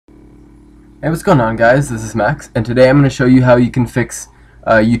Hey, what's going on, guys? This is Max, and today I'm going to show you how you can fix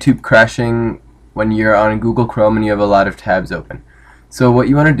YouTube crashing when you're on Google Chrome and you have a lot of tabs open. So what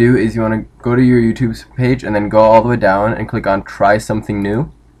you want to do is you want to go to your YouTube page and then go all the way down and click on Try Something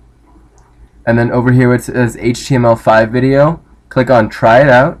New. And then over here where it says HTML5 video, click on Try It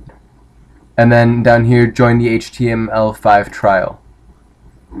Out, and then down here join the HTML5 trial.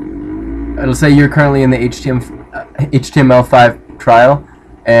 It'll say you're currently in the HTML5 trial,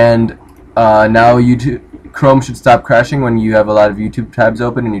 and now Chrome should stop crashing when you have a lot of YouTube tabs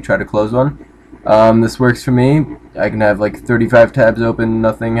open and you try to close one. This works for me. I can have like 35 tabs open,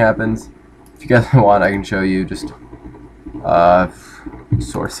 nothing happens. If you guys want, I can show you. Just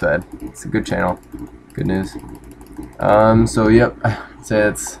SourceFed. It's a good channel. Good news. So yep, I'd say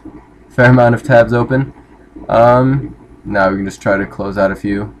it's a fair amount of tabs open. Now we can just try to close out a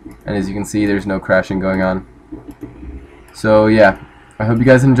few, and as you can see, there's no crashing going on. So yeah, I hope you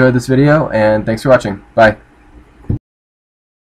guys enjoyed this video, and thanks for watching. Bye.